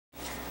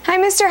Hi,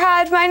 Mr.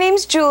 Hodge. My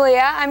name's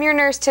Julia. I'm your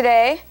nurse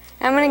today.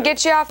 I'm going to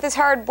get you off this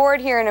hard board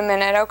here in a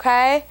minute,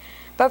 okay?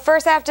 But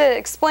first I have to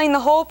explain the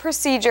whole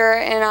procedure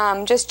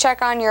and just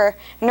check on your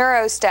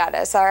neuro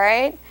status, all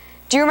right?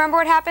 Do you remember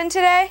what happened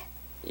today?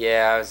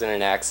 Yeah, I was in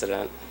an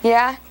accident.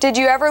 Yeah? Did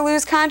you ever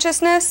lose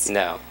consciousness?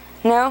 No.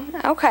 No?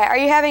 Okay. Are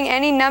you having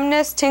any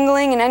numbness,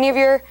 tingling in any of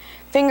your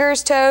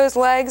fingers, toes,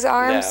 legs,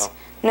 arms?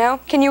 No. No?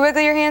 Can you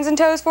wiggle your hands and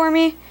toes for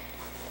me?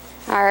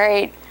 All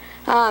right.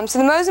 So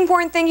the most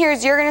important thing here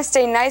is you're going to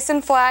stay nice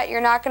and flat.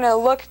 You're not going to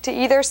look to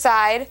either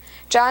side.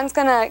 John's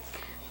going to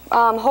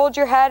hold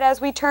your head as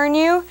we turn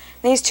you.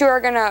 These two are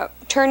going to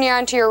turn you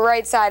onto your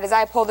right side as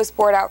I pull this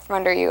board out from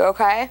under you,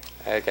 okay?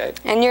 Okay.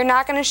 And you're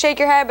not going to shake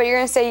your head, but you're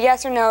going to say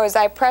yes or no as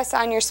I press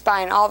on your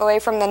spine all the way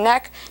from the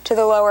neck to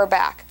the lower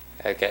back.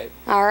 Okay.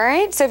 All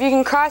right. So if you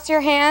can cross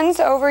your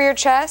hands over your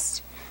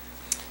chest.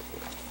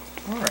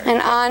 All right.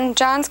 And on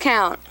John's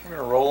count. I'm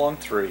going to roll on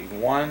 3.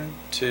 1,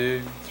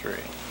 2, 3.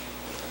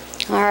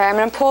 All right, I'm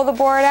going to pull the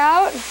board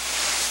out,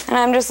 and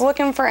I'm just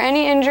looking for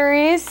any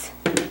injuries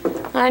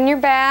on your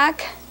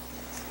back.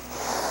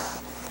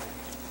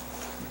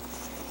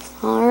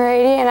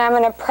 Alrighty, and I'm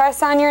going to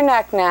press on your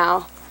neck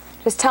now.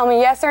 Just tell me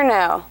yes or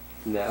no.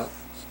 No.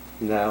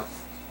 No.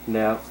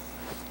 No.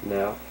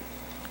 No.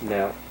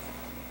 No.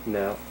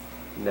 No.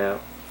 No.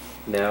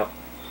 No.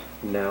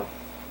 No.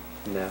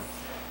 No.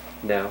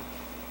 No.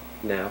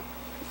 No.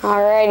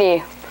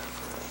 Alrighty.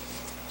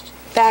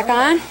 Back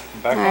on?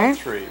 Back All on right.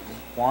 3.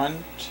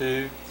 1,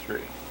 2,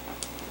 3.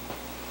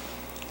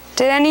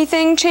 Did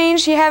anything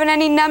change? You having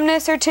any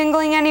numbness or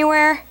tingling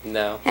anywhere?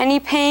 No. Any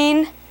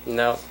pain?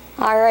 No.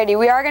 Alrighty,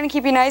 we are going to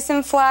keep you nice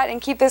and flat and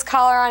keep this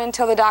collar on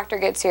until the doctor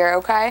gets here,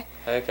 okay?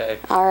 Okay.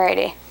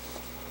 Alrighty.